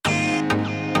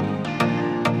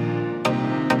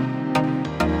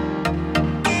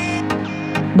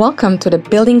Welcome to the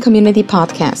Building Community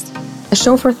Podcast, a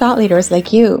show for thought leaders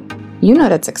like you. You know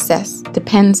that success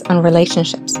depends on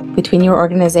relationships between your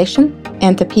organization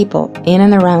and the people in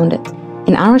and around it.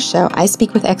 In our show, I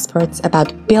speak with experts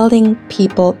about building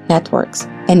people networks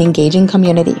and engaging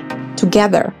community.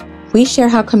 Together, we share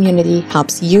how community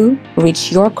helps you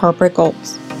reach your corporate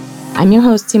goals. I'm your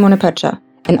host, Simone,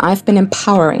 and I've been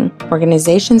empowering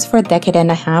organizations for a decade and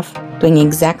a half doing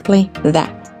exactly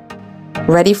that.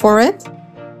 Ready for it?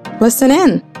 Listen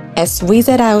in as we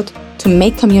set out to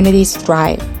make communities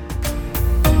thrive.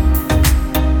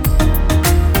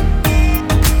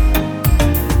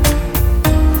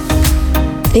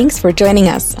 Thanks for joining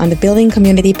us on the Building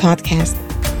Community Podcast.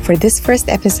 For this first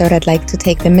episode, I'd like to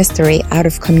take the mystery out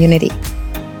of community.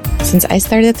 Since I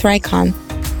started Thrycon,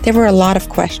 there were a lot of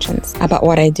questions about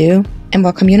what I do and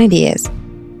what community is,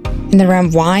 and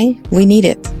around why we need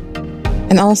it.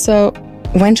 And also,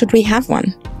 when should we have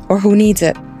one? Or who needs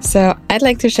it? So I'd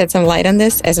like to shed some light on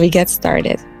this as we get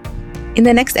started. In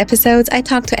the next episodes, I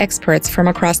talk to experts from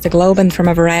across the globe and from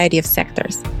a variety of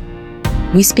sectors.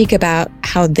 We speak about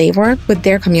how they work with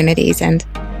their communities, and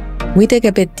we dig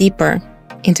a bit deeper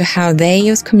into how they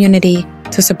use community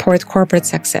to support corporate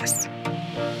success.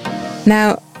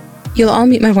 Now, you'll all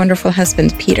meet my wonderful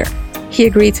husband, Peter. He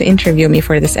agreed to interview me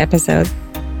for this episode.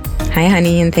 Hi,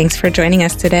 honey, and thanks for joining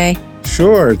us today.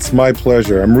 Sure, it's my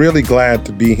pleasure. I'm really glad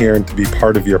to be here and to be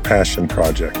part of your passion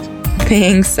project.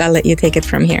 Thanks. I'll let you take it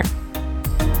from here.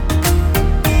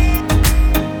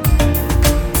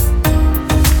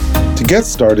 To get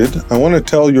started, I want to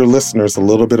tell your listeners a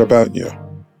little bit about you.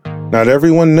 Not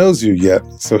everyone knows you yet,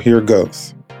 so here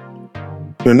goes.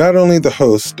 You're not only the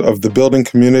host of the Building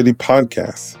Community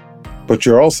Podcast, but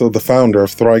you're also the founder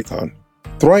of Thrycon.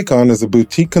 Thrycon is a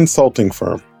boutique consulting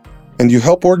firm, and you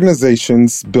help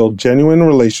organizations build genuine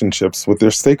relationships with their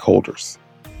stakeholders.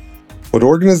 What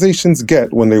organizations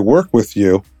get when they work with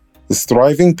you is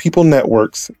thriving people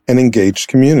networks and engaged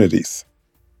communities.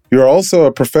 You're also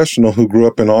a professional who grew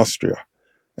up in Austria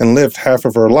and lived half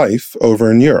of her life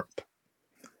over in Europe,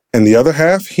 and the other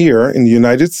half here in the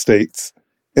United States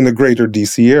in the greater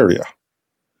DC area.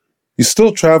 You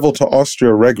still travel to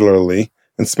Austria regularly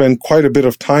and spend quite a bit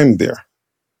of time there,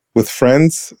 with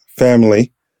friends,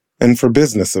 family, and for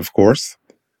business, of course.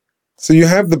 So you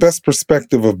have the best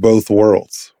perspective of both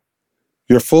worlds.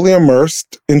 You're fully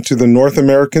immersed into the North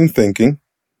American thinking,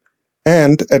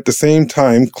 and at the same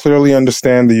time clearly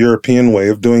understand the European way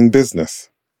of doing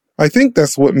business. I think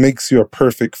that's what makes you a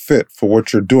perfect fit for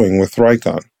what you're doing with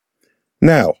Thrycon.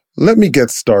 Now, let me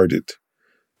get started.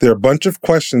 There are a bunch of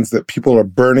questions that people are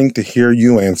burning to hear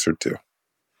you answer to.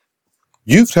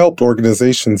 You've helped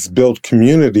organizations build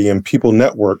community and people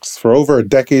networks for over a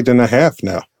decade and a half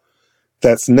now.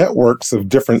 That's networks of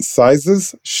different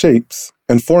sizes, shapes,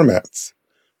 and formats.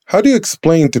 How do you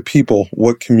explain to people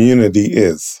what community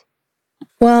is?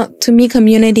 Well, to me,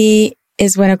 community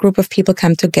is when a group of people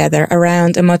come together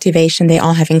around a motivation they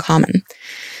all have in common.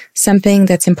 Something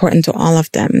that's important to all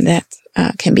of them that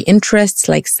can be interests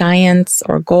like science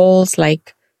or goals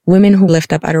like women who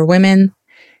lift up other women,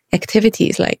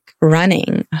 activities like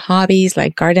running, hobbies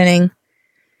like gardening,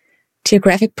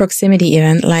 geographic proximity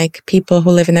even, like people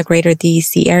who live in the greater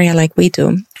DC area like we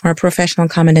do, or a professional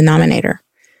common denominator,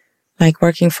 like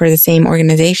working for the same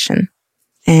organization.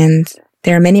 And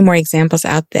there are many more examples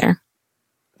out there.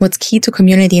 What's key to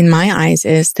community in my eyes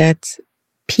is that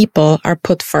people are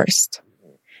put first.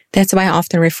 That's why I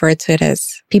often refer to it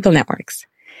as people networks,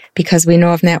 because we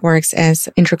know of networks as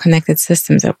interconnected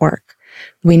systems at work.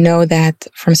 We know that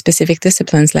from specific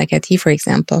disciplines like IT, for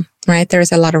example, right?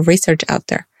 There's a lot of research out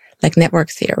there, like network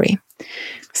theory.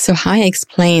 So how I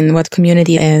explain what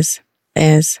community is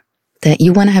that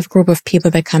you want to have a group of people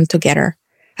that come together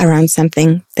around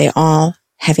something they all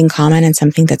have in common and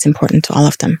something that's important to all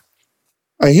of them.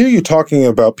 I hear you talking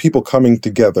about people coming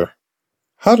together.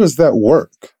 How does that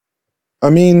work? I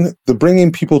mean, the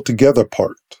bringing people together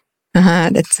part.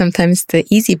 That's sometimes the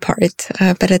easy part,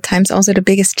 but at times also the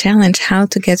biggest challenge, how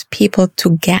to get people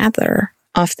together.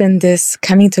 Often this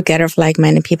coming together of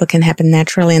like-minded people can happen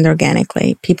naturally and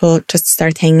organically. People just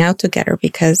start hanging out together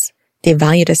because they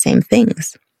value the same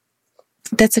things.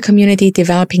 That's a community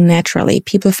developing naturally,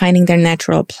 people finding their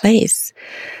natural place.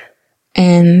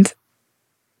 And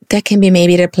that can be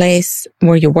maybe the place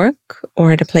where you work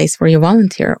or the place where you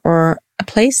volunteer or a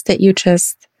place that you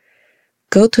just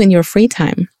go to in your free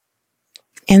time.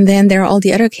 And then there are all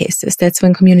the other cases. That's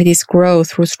when communities grow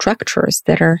through structures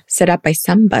that are set up by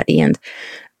somebody. And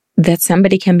that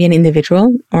somebody can be an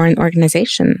individual or an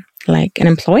organization, like an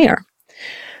employer.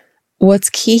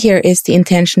 what's key here is the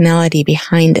intentionality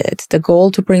behind it, the goal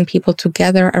to bring people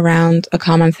together around a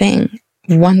common thing,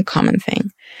 one common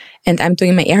thing. And I'm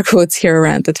doing my air quotes here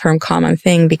around the term common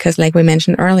thing because, like we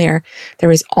mentioned earlier,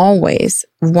 there is always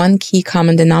one key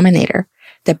common denominator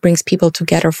that brings people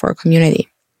together for a community.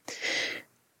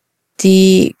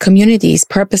 The communities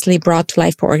purposely brought to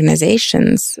life by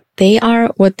organizations, they are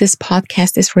what this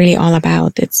podcast is really all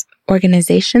about. It's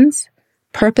organizations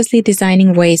purposely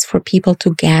designing ways for people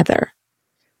to gather.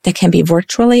 That can be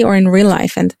virtually or in real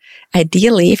life. And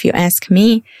ideally, if you ask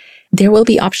me, there will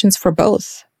be options for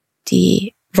both.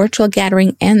 The virtual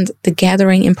gathering and the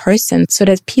gathering in person so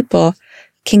that people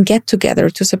can get together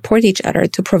to support each other,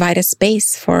 to provide a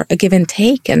space for a give and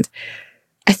take. And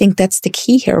I think that's the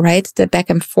key here, right? The back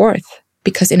and forth.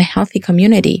 Because in a healthy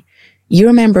community,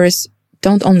 your members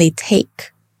don't only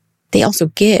take, they also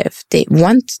give. They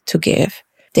want to give.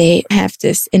 They have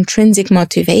this intrinsic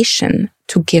motivation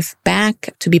to give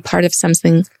back, to be part of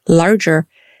something larger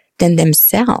than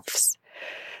themselves.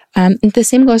 And the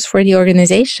same goes for the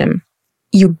organization.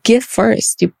 You give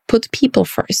first, you put people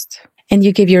first, and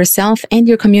you give yourself and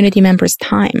your community members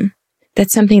time.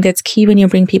 That's something that's key when you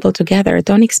bring people together.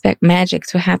 Don't expect magic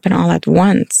to happen all at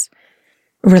once.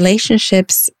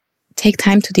 Relationships take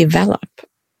time to develop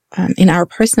in our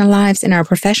personal lives, in our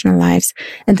professional lives,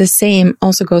 and the same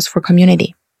also goes for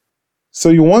community. So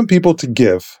you want people to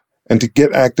give and to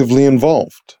get actively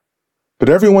involved. But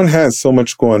everyone has so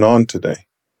much going on today,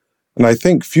 and I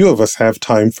think few of us have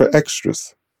time for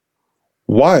extras.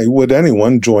 Why would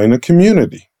anyone join a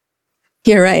community?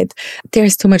 You're right.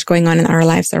 There's too much going on in our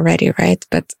lives already, right?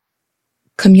 But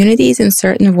communities in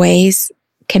certain ways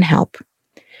can help.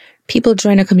 People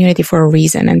join a community for a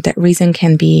reason, and that reason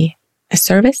can be a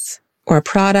service or a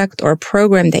product or a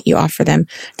program that you offer them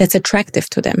that's attractive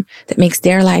to them, that makes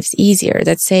their lives easier,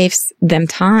 that saves them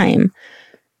time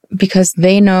because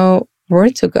they know where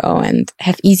to go and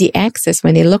have easy access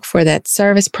when they look for that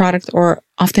service, product, or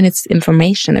often it's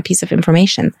information, a piece of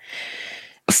information.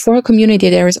 For a community,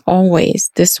 there is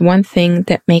always this one thing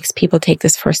that makes people take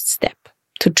this first step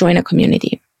to join a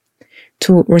community,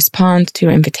 to respond to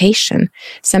your invitation,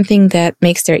 something that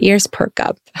makes their ears perk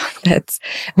up. That's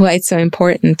why it's so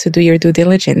important to do your due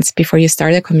diligence before you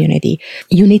start a community.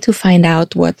 You need to find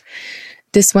out what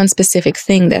this one specific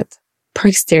thing that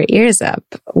perks their ears up,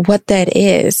 what that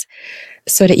is,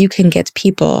 so that you can get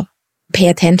people pay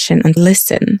attention and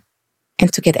listen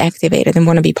and to get activated and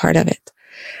want to be part of it.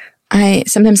 I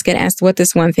sometimes get asked what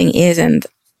this one thing is, and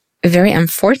very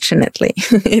unfortunately,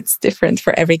 it's different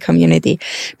for every community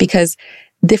because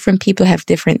different people have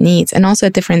different needs and also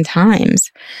at different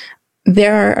times.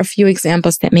 There are a few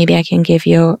examples that maybe I can give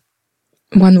you.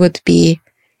 One would be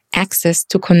access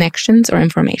to connections or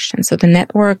information. So the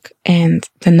network and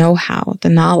the know-how, the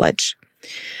knowledge.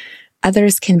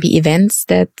 Others can be events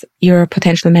that your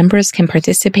potential members can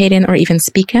participate in or even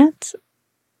speak at.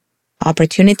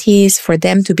 Opportunities for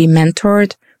them to be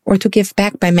mentored or to give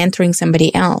back by mentoring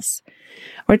somebody else.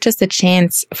 Or just a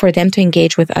chance for them to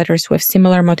engage with others who have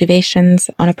similar motivations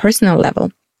on a personal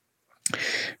level.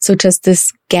 So just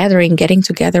this gathering, getting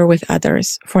together with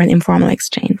others for an informal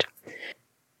exchange.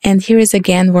 And here is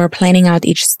again where planning out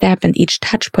each step and each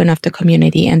touch point of the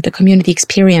community and the community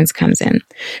experience comes in.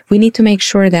 We need to make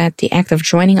sure that the act of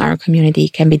joining our community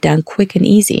can be done quick and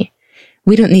easy.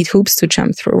 We don't need hoops to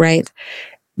jump through, right?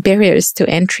 Barriers to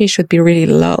entry should be really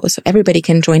low, so everybody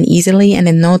can join easily and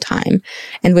in no time.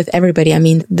 And with everybody, I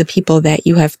mean the people that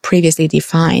you have previously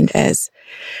defined as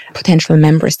potential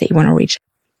members that you want to reach.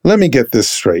 Let me get this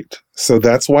straight. So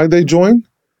that's why they join?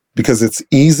 Because it's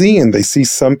easy and they see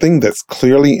something that's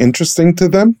clearly interesting to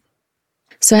them?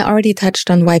 So I already touched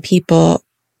on why people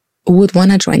would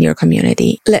want to join your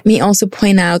community. Let me also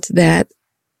point out that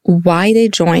why they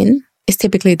join is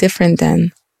typically different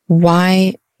than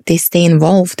why they stay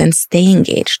involved and stay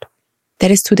engaged.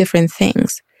 That is two different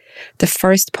things. The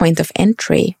first point of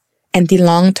entry and the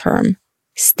long-term,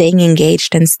 staying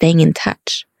engaged and staying in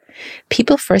touch.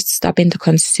 People first stop in to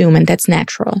consume, and that's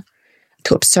natural.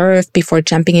 To observe before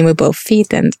jumping in with both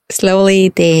feet, and slowly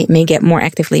they may get more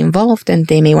actively involved and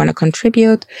they may want to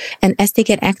contribute. And as they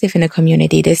get active in a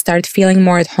community, they start feeling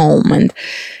more at home and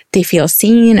they feel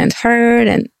seen and heard.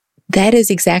 And that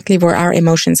is exactly where our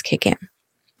emotions kick in.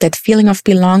 That feeling of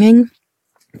belonging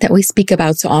that we speak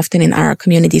about so often in our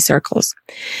community circles.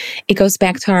 It goes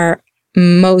back to our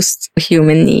most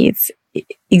human needs.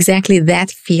 Exactly that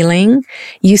feeling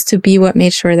used to be what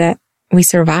made sure that we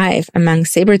survive among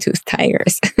saber-toothed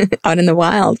tigers out in the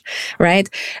wild, right?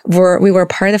 We were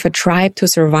part of a tribe to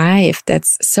survive.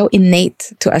 That's so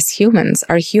innate to us humans,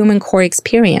 our human core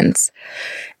experience.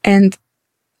 And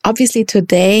Obviously,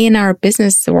 today in our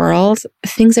business world,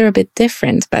 things are a bit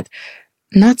different, but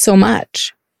not so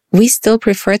much. We still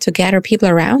prefer to gather people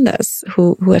around us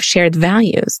who have shared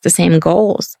values, the same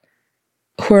goals,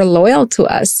 who are loyal to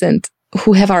us and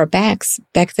who have our backs.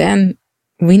 Back then,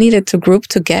 we needed to group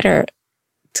together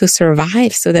to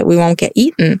survive so that we won't get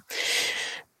eaten.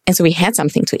 And so we had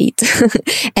something to eat.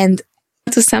 And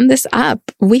to sum this up,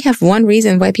 we have one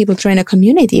reason why people join a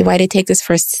community, why they take this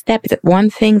first step, that one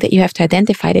thing that you have to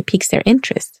identify that piques their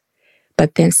interest.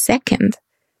 But then second,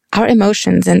 our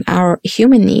emotions and our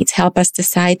human needs help us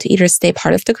decide to either stay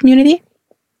part of the community,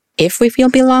 if we feel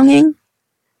belonging,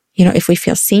 if we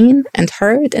feel seen and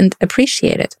heard and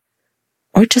appreciated,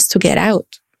 or just to get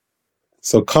out.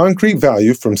 So concrete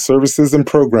value from services and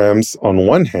programs on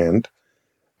one hand,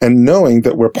 and knowing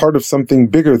that we're part of something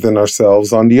bigger than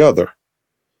ourselves on the other.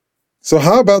 So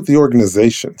how about the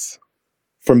organizations?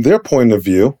 From their point of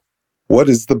view, what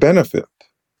is the benefit?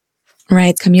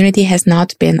 Right. Community has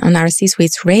not been on our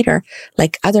C-suite's radar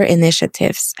like other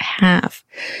initiatives have.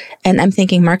 And I'm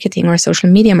thinking marketing or social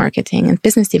media marketing and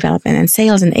business development and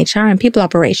sales and HR and people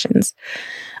operations.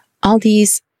 All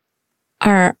these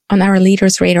are on our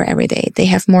leaders' radar every day. They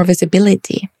have more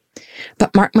visibility.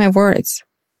 But mark my words,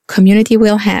 community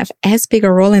will have as big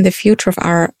a role in the future of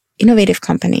our innovative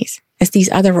companies as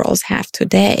these other roles have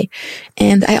today.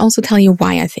 And I also tell you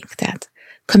why I think that.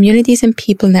 Communities and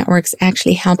people networks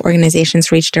actually help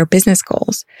organizations reach their business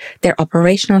goals, their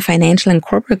operational, financial, and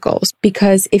corporate goals.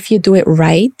 Because if you do it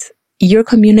right, your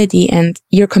community and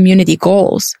your community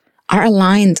goals are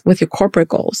aligned with your corporate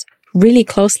goals, really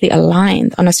closely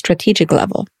aligned on a strategic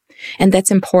level. And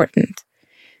that's important.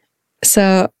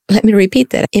 So let me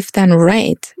repeat that. If done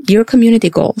right, your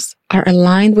community goals are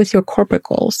aligned with your corporate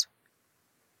goals.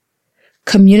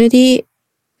 Community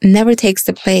never takes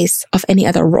the place of any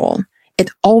other role. It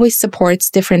always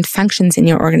supports different functions in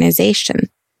your organization.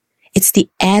 It's the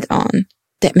add-on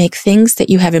that make things that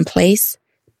you have in place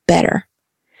better.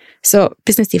 So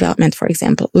business development, for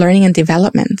example, learning and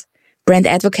development, brand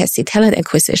advocacy, talent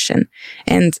acquisition,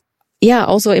 and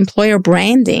also employer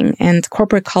branding and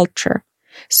corporate culture.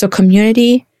 So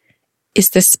community is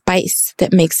the spice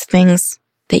that makes things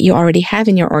that you already have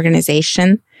in your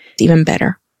organization even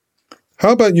better.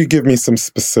 How about you give me some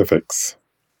specifics?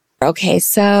 Okay,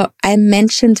 so I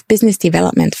mentioned business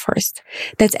development first.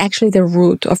 That's actually the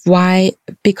root of why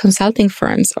big consulting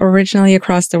firms originally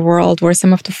across the world were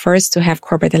some of the first to have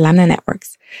corporate alumni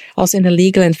networks, also in the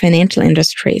legal and financial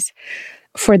industries.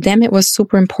 For them, it was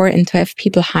super important to have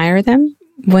people hire them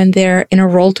when they're in a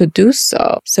role to do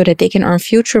so that they can earn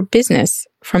future business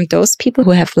from those people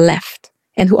who have left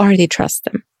and who already trust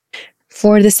them.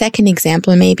 For the second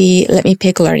example, maybe let me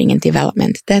pick learning and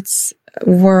development. That's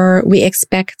where we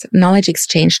expect knowledge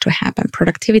exchange to happen,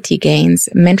 productivity gains,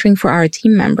 mentoring for our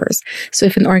team members. So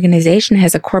if an organization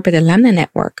has a corporate alumni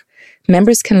network,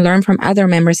 members can learn from other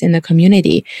members in the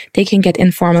community. They can get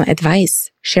informal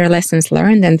advice, share lessons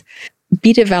learned, and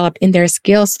be developed in their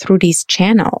skills through these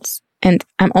channels. And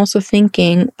I'm also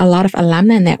thinking a lot of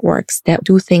alumni networks that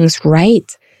do things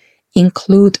right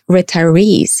include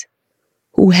retirees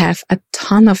who have a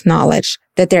ton of knowledge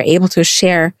that they're able to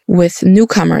share with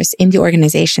newcomers in the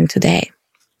organization today.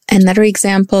 Another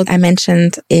example I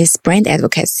mentioned is brand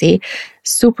advocacy.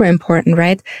 Super important,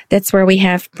 right? That's where we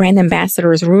have brand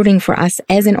ambassadors rooting for us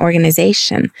as an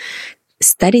organization.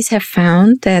 Studies have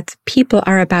found that people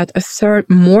are about a third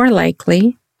more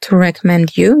likely to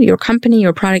recommend you, your company,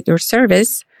 your product, your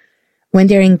service when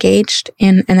they're engaged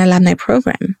in an alumni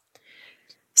program.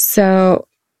 So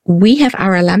we have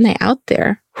our alumni out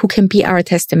there who can be our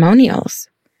testimonials.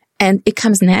 And it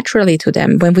comes naturally to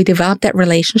them when we develop that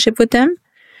relationship with them.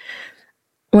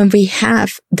 When we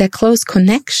have that close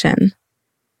connection,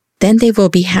 then they will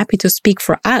be happy to speak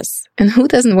for us. And who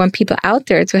doesn't want people out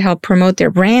there to help promote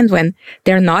their brand when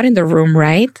they're not in the room,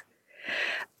 right?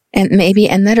 And maybe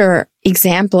another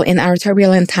example in our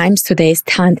turbulent times today is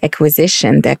talent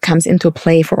acquisition that comes into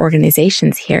play for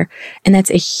organizations here. And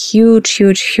that's a huge,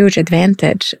 huge, huge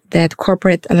advantage that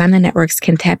corporate alumni networks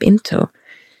can tap into.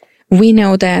 We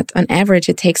know that on average,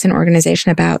 it takes an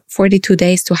organization about 42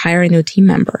 days to hire a new team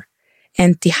member.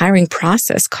 And the hiring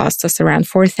process costs us around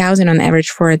 $4,000 on average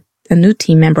for a new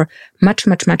team member, much,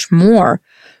 much, much more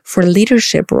for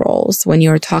leadership roles when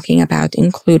you're talking about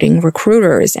including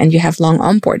recruiters and you have long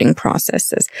onboarding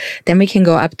processes. Then we can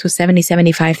go up to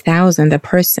 $75,000 a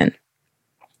person.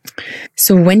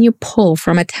 So when you pull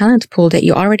from a talent pool that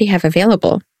you already have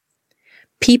available,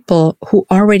 people who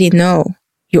already know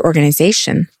your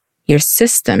organization, your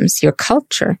systems, your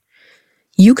culture,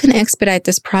 you can expedite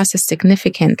this process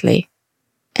significantly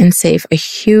and save a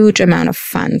huge amount of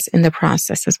funds in the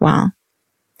process as well.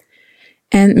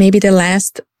 And maybe the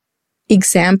last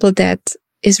example that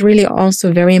is really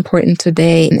also very important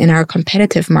today in our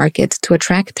competitive market to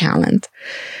attract talent,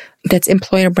 that's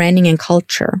employer branding and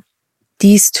culture.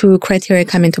 These two criteria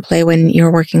come into play when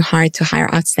you're working hard to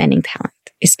hire outstanding talent,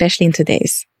 especially in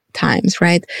today's times,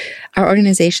 right? Our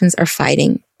organizations are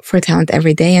fighting for talent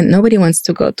every day, and nobody wants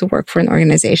to go to work for an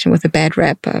organization with a bad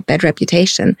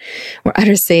reputation, where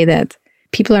others say that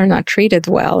people are not treated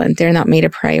well and they're not made a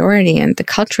priority and the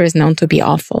culture is known to be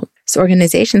awful. So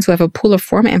organizations who have a pool of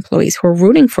former employees who are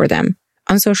rooting for them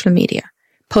on social media,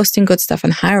 posting good stuff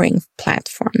on hiring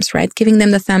platforms, right? Giving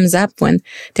them the thumbs up when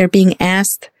they're being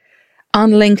asked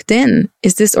on LinkedIn,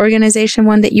 is this organization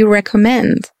one that you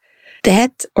recommend?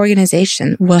 That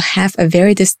organization will have a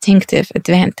very distinctive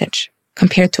advantage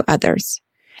compared to others.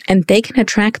 And they can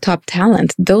attract top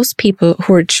talent, those people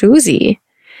who are choosy.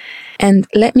 And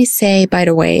let me say, by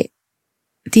the way,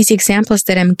 these examples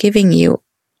that I'm giving you,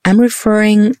 I'm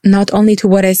referring not only to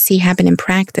what I see happen in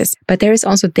practice, but there is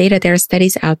also data, there are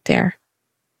studies out there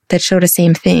that show the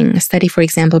same thing. A study, for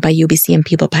example, by UBC and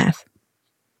PeoplePath.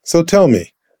 So tell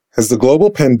me, has the global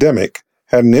pandemic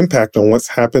had an impact on what's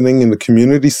happening in the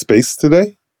community space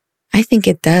today? I think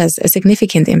it does, a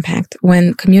significant impact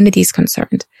when community is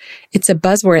concerned. It's a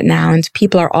buzzword now, and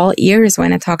people are all ears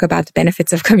when I talk about the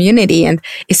benefits of community, and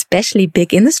especially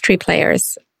big industry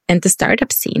players and the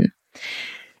startup scene.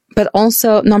 But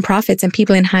also nonprofits and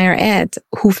people in higher ed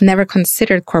who've never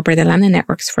considered corporate alumni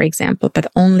networks, for example,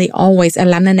 but only always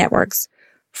alumni networks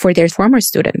for their former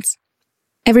students.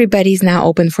 Everybody's now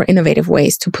open for innovative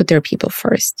ways to put their people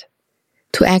first,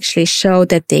 to actually show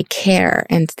that they care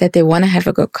and that they want to have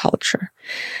a good culture.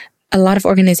 A lot of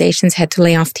organizations had to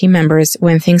lay off team members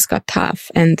when things got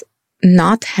tough, and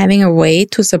not having a way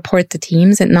to support the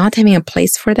teams and not having a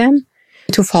place for them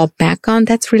to fall back on,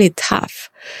 that's really tough.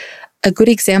 A good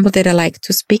example that I like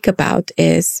to speak about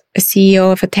is a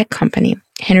CEO of a tech company,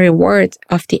 Henry Ward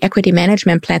of the equity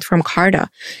management platform Carta.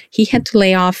 He had to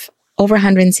lay off over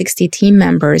 160 team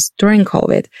members during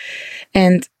COVID.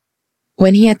 And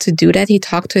when he had to do that, he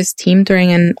talked to his team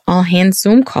during an all-hands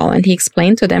Zoom call, and he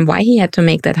explained to them why he had to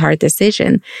make that hard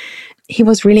decision. He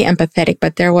was really empathetic,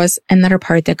 but there was another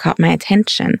part that caught my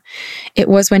attention. It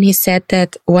was when he said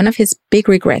that one of his big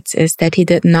regrets is that he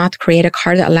did not create a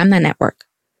Carta alumni network.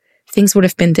 Things would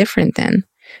have been different then.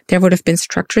 There would have been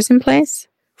structures in place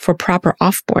for proper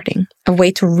offboarding, a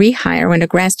way to rehire when the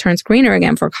grass turns greener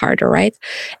again for Carta, right?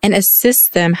 And a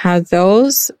system how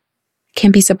those can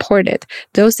be supported,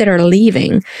 those that are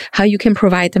leaving, how you can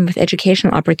provide them with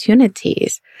educational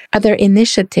opportunities, other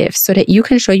initiatives so that you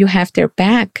can show you have their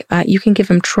back. You can give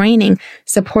them training,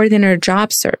 support in their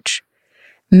job search.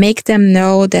 Make them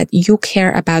know that you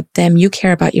care about them, you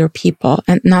care about your people,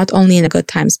 and not only in the good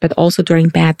times, but also during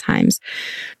bad times.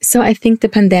 So I think the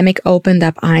pandemic opened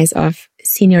up eyes of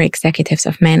senior executives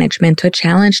of management to a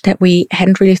challenge that we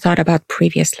hadn't really thought about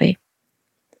previously.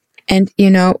 And,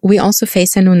 we also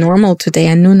face a new normal today,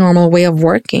 a new normal way of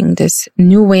working, this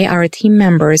new way our team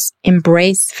members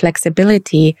embrace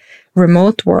flexibility,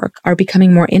 remote work, are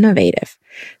becoming more innovative.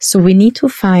 So we need to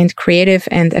find creative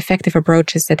and effective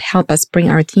approaches that help us bring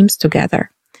our teams together.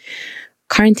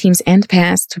 Current teams and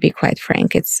past, to be quite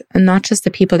frank. It's not just the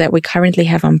people that we currently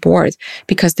have on board,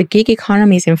 because the gig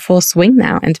economy is in full swing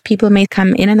now, and people may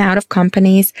come in and out of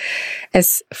companies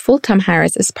as full-time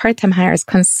hires, as part-time hires,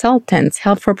 consultants,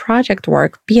 help for project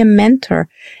work, be a mentor,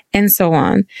 and so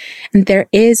on. And there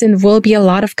is and will be a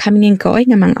lot of coming and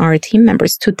going among our team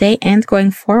members today and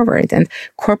going forward. And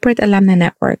corporate alumni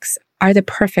networks are the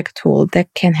perfect tool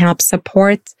that can help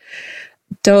support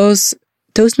those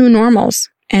new normals.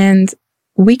 And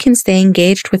we can stay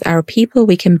engaged with our people.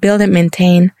 We can build and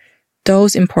maintain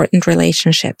those important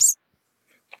relationships.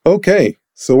 Okay,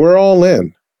 so we're all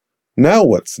in. Now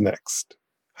what's next?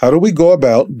 How do we go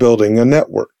about building a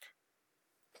network?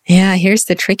 Yeah, here's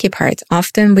the tricky part.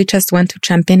 Often we just want to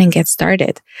jump in and get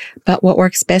started. But what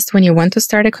works best when you want to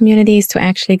start a community is to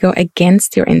actually go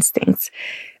against your instincts.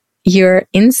 Your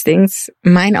instincts,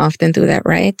 mine often do that,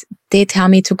 right? They tell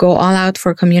me to go all out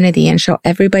for community and show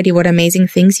everybody what amazing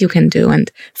things you can do,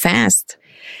 and fast.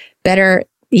 Better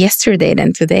yesterday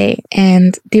than today.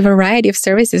 And the variety of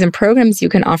services and programs you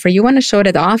can offer, you want to show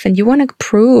that off, and you want to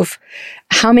prove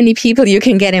how many people you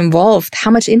can get involved, how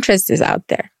much interest is out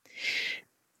there.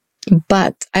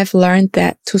 But I've learned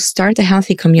that to start a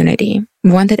healthy community,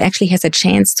 one that actually has a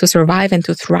chance to survive and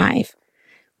to thrive,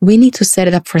 we need to set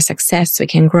it up for success so it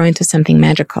can grow into something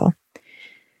magical.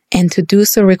 And to do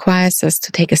so requires us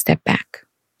to take a step back,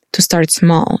 to start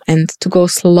small and to go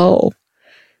slow,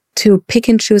 to pick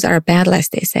and choose our battle, as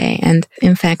they say. And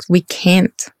in fact, we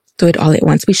can't do it all at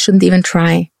once. We shouldn't even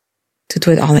try to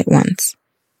do it all at once.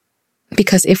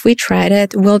 Because if we tried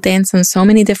it, we'll dance on so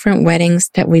many different weddings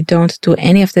that we don't do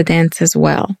any of the dances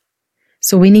well.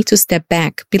 So we need to step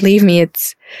back. Believe me,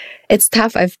 it's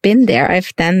tough. I've been there.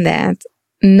 I've done that.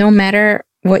 No matter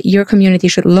what your community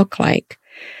should look like,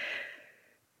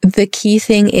 the key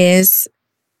thing is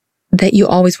that you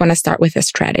always want to start with a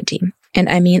strategy. And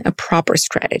I mean a proper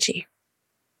strategy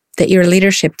that your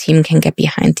leadership team can get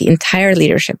behind, the entire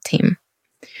leadership team,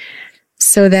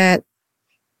 so that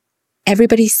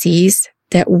everybody sees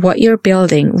that what you're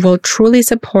building will truly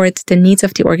support the needs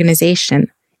of the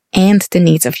organization and the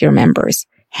needs of your members.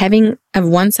 Having a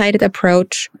one-sided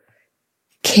approach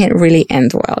can't really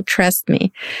end well. Trust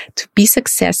me. To be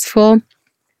successful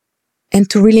and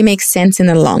to really make sense in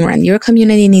the long run, your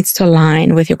community needs to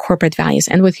align with your corporate values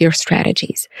and with your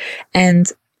strategies. And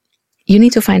you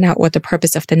need to find out what the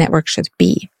purpose of the network should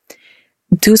be.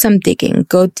 Do some digging,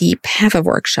 go deep, have a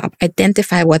workshop,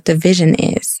 identify what the vision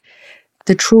is,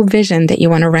 the true vision that you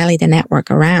want to rally the network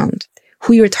around,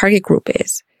 who your target group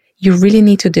is. You really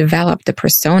need to develop the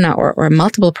persona or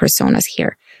multiple personas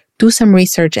here. Do some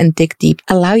research and dig deep.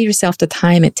 Allow yourself the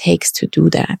time it takes to do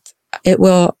that. It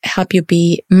will help you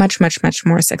be much, much, much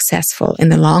more successful in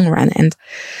the long run, and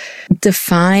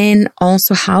define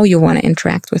also how you want to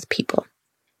interact with people.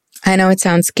 I know it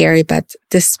sounds scary, but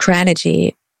this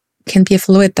strategy can be a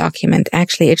fluid document.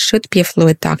 Actually, it should be a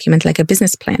fluid document, like a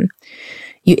business plan.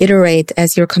 You iterate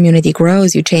as your community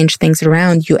grows, you change things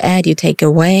around, you add, you take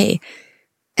away.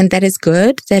 And that is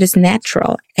good, that is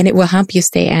natural, and it will help you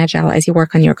stay agile as you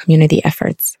work on your community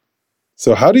efforts.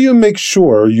 So how do you make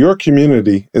sure your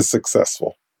community is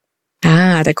successful?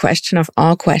 The question of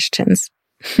all questions.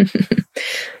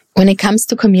 When it comes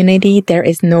to community, there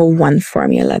is no one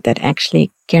formula that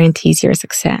actually guarantees your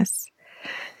success.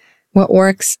 What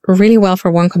works really well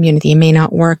for one community may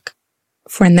not work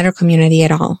for another community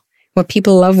at all. What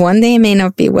people love one day may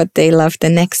not be what they love the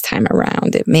next time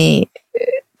around. It may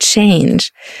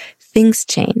change. Things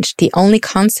change. The only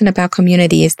constant about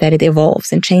community is that it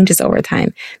evolves and changes over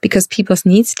time, because people's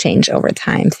needs change over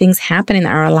time. Things happen in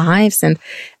our lives and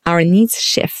our needs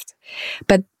shift.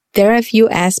 But there are a few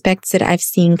aspects that I've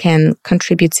seen can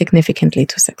contribute significantly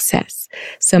to success.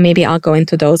 So maybe I'll go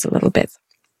into those a little bit.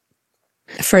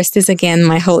 First is, again,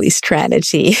 my holy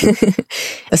strategy.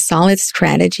 A solid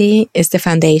strategy is the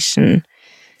foundation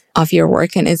of your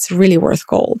work, and it's really worth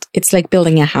gold. It's like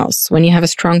building a house. When you have a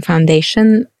strong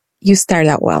foundation, you start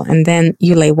out well, and then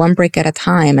you lay one brick at a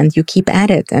time and you keep at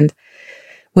it. And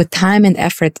with time and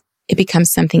effort, it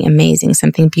becomes something amazing,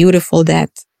 something beautiful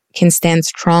that can stand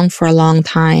strong for a long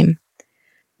time.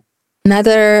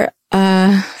 Another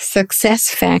success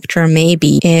factor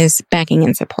maybe is backing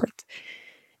and support.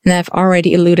 And I've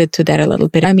already alluded to that a little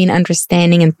bit. I mean,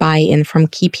 understanding and buy-in from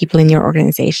key people in your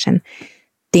organization.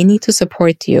 They need to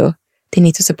support you. They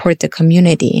need to support the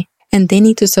community. And they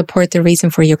need to support the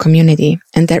reason for your community.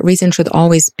 And that reason should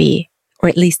always be, or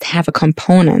at least have a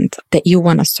component that you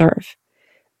want to serve.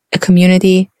 A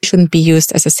community shouldn't be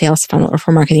used as a sales funnel or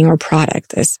for marketing or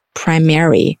product as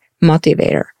primary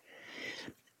motivator.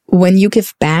 When you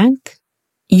give back,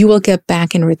 you will get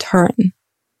back in return.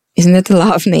 Isn't it the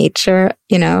law of nature?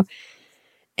 You know,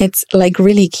 it's like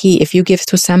really key. If you give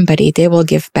to somebody, they will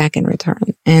give back in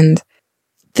return. And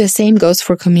the same goes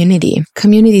for community.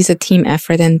 Community is a team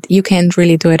effort, and you can't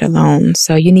really do it alone.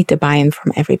 So you need the buy-in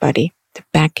from everybody, the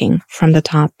backing from the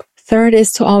top. Third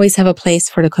is to always have a place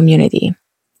for the community,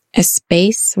 a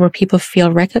space where people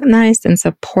feel recognized and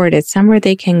supported, somewhere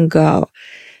they can go.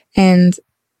 And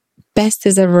best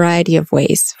is a variety of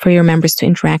ways for your members to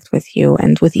interact with you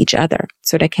and with each other.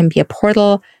 So that can be a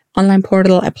portal, online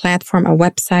portal, a platform, a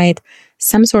website,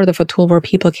 some sort of a tool where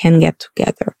people can get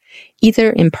together,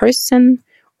 either in person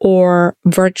or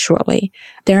virtually.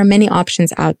 There are many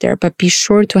options out there, but be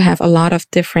sure to have a lot of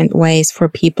different ways for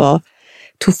people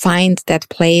to find that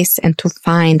place and to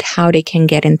find how they can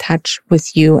get in touch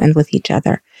with you and with each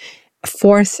other.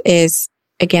 Fourth is,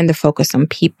 again, the focus on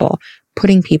people,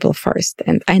 putting people first.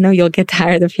 And I know you'll get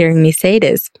tired of hearing me say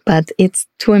this, but it's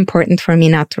too important for me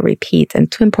not to repeat,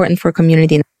 and too important for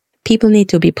community. People need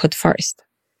to be put first.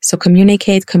 So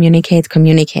communicate, communicate,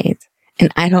 communicate.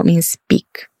 And I don't mean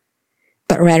speak,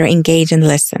 but rather engage and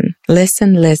listen.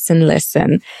 Listen, listen,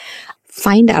 listen.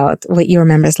 Find out what your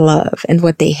members love and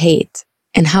what they hate,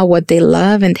 and how what they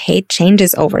love and hate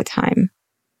changes over time.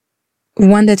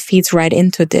 One that feeds right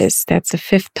into this, that's the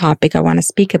fifth topic I want to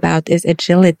speak about, is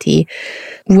agility,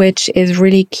 which is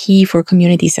really key for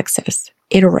community success.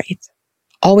 Iterate.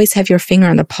 Always have your finger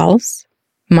on the pulse.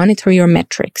 Monitor your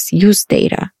metrics. Use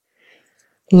data.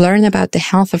 learn about the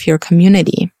health of your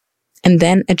community, and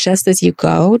then adjust as you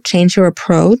go, change your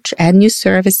approach, add new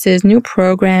services, new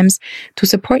programs to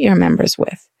support your members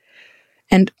with.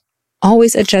 And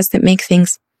always adjust and make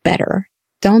things better.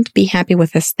 Don't be happy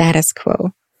with the status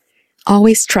quo.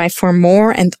 Always strive for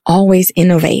more and always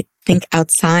innovate. Think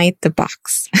outside the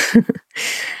box.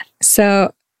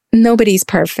 So nobody's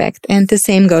perfect, and the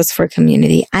same goes for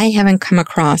community. I haven't come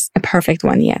across a perfect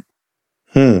one yet.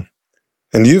 And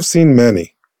you've seen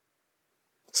many.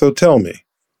 So tell me,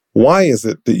 why is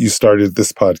it that you started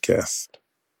this podcast?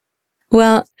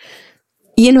 Well,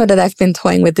 you know that I've been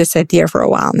toying with this idea for a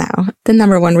while now. The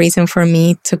number one reason for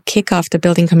me to kick off the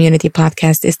Building Community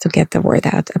podcast is to get the word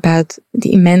out about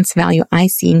the immense value I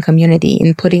see in community,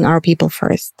 in putting our people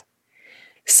first,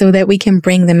 so that we can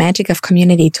bring the magic of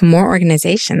community to more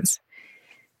organizations.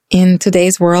 In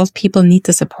today's world, people need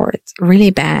the support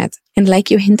really bad. And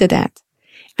like you hinted at,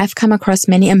 I've come across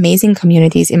many amazing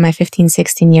communities in my 15,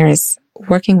 16 years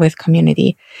working with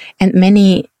community, and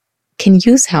many can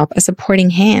use help, a supporting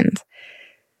hand.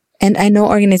 And I know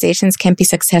organizations can't be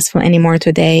successful anymore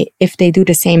today if they do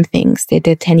the same things they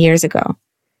did 10 years ago.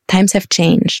 Times have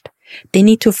changed. They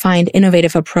need to find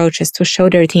innovative approaches to show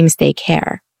their teams they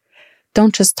care.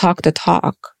 Don't just talk the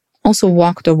talk, also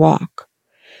walk the walk.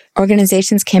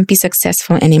 Organizations can't be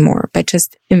successful anymore by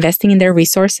just investing in their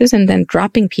resources and then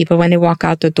dropping people when they walk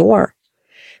out the door.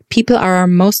 People are our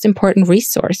most important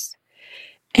resource.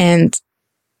 And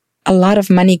a lot of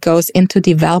money goes into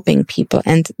developing people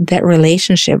and that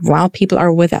relationship while people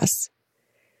are with us.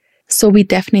 So we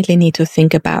definitely need to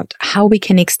think about how we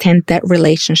can extend that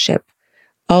relationship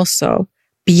also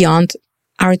beyond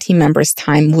our team members'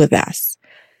 time with us.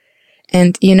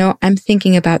 And, I'm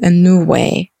thinking about a new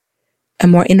way, a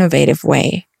more innovative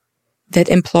way that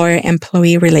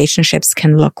employer-employee relationships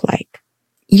can look like.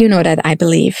 You know that I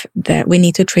believe that we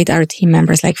need to treat our team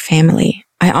members like family.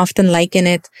 I often liken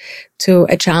it to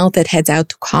a child that heads out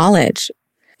to college.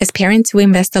 As parents, we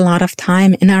invest a lot of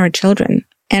time in our children,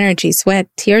 energy, sweat,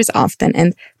 tears often,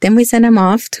 and then we send them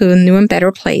off to new and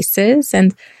better places.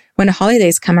 And when the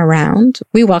holidays come around,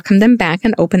 we welcome them back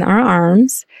and open our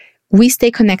arms. We stay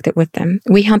connected with them.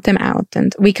 We help them out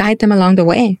and we guide them along the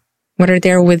way, whether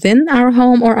they're within our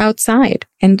home or outside.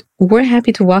 And we're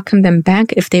happy to welcome them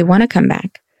back if they want to come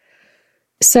back.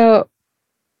 So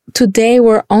today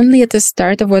we're only at the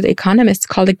start of what economists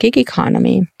call the gig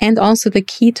economy, and also the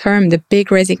key term, the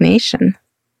big resignation.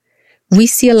 We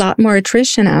see a lot more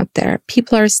attrition out there.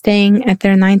 People are staying at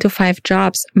their 9-to-5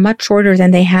 jobs much shorter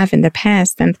than they have in the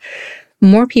past, and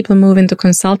more people move into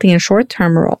consulting and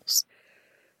short-term roles.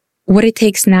 What it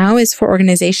takes now is for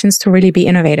organizations to really be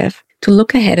innovative, to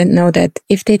look ahead and know that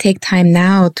if they take time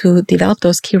now to develop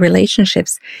those key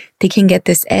relationships, they can get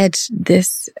this edge,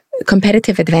 this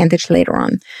competitive advantage later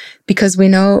on. Because we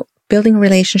know building a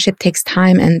relationship takes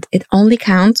time and it only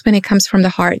counts when it comes from the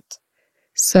heart.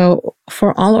 So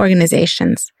for all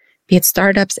organizations, be it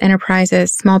startups,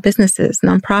 enterprises, small businesses,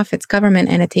 nonprofits, government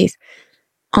entities,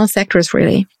 all sectors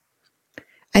really,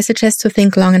 I suggest to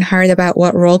think long and hard about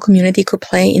what role community could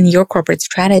play in your corporate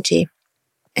strategy.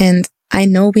 And I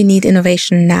know we need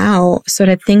innovation now so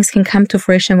that things can come to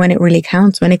fruition when it really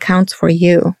counts, when it counts for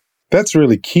you. That's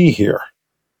really key here.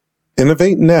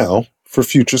 Innovate now for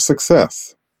future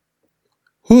success.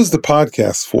 Who's the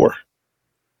podcast for?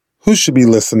 Who should be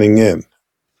listening in?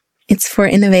 It's for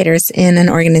innovators in an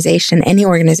organization, any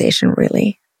organization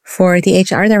really. For the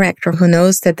HR director who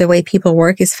knows that the way people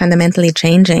work is fundamentally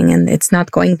changing and it's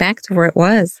not going back to where it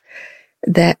was.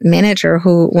 That manager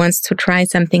who wants to try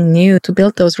something new to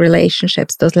build those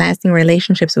relationships, those lasting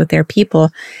relationships with their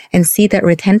people and see that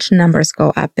retention numbers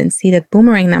go up and see that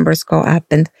boomerang numbers go up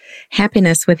and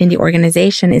happiness within the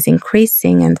organization is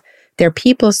increasing and their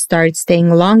people start staying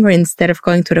longer instead of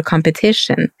going to the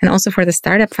competition. And also for the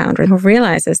startup founder who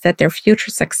realizes that their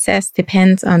future success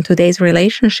depends on today's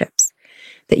relationships.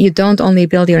 That you don't only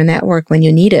build your network when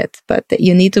you need it, but that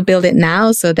you need to build it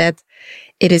now so that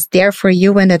it is there for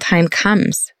you when the time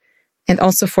comes. And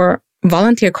also for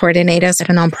volunteer coordinators at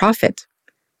a nonprofit.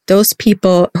 Those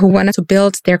people who want to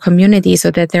build their community so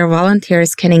that their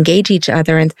volunteers can engage each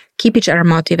other and keep each other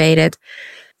motivated.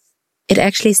 It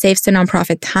actually saves the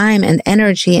nonprofit time and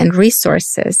energy and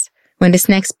resources when this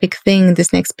next big thing,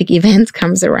 this next big event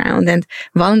comes around and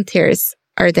volunteers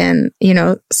are then,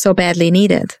 so badly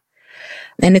needed.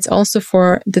 And it's also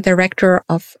for the director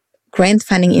of grant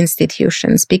funding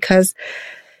institutions because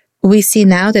we see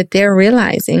now that they're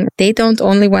realizing they don't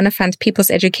only want to fund people's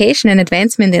education and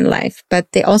advancement in life,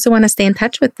 but they also want to stay in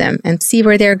touch with them and see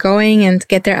where they're going and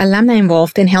get their alumni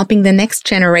involved in helping the next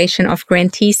generation of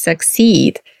grantees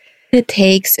succeed. It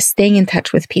takes staying in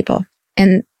touch with people.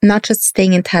 And not just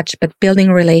staying in touch, but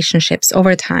building relationships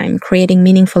over time, creating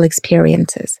meaningful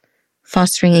experiences,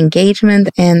 fostering engagement,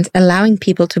 and allowing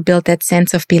people to build that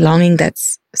sense of belonging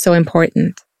that's so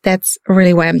important. That's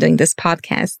really why I'm doing this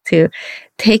podcast, to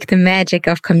take the magic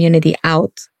of community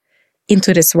out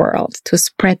into this world, to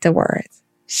spread the word,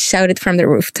 shout it from the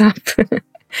rooftop.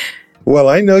 Well,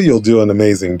 I know you'll do an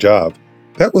amazing job.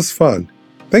 That was fun.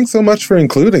 Thanks so much for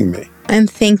including me. And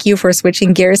thank you for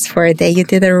switching gears for a day. You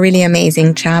did a really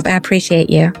amazing job. I appreciate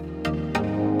you.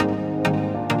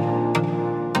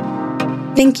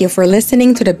 Thank you for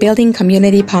listening to the Building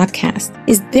Community podcast.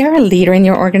 Is there a leader in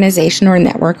your organization or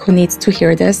network who needs to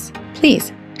hear this?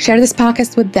 Please share this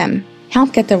podcast with them.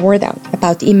 Help get the word out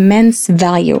about the immense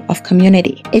value of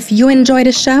community. If you enjoy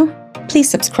the show, please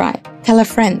subscribe, tell a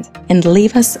friend, and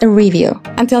leave us a review.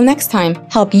 Until next time,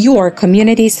 help your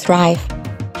communities thrive.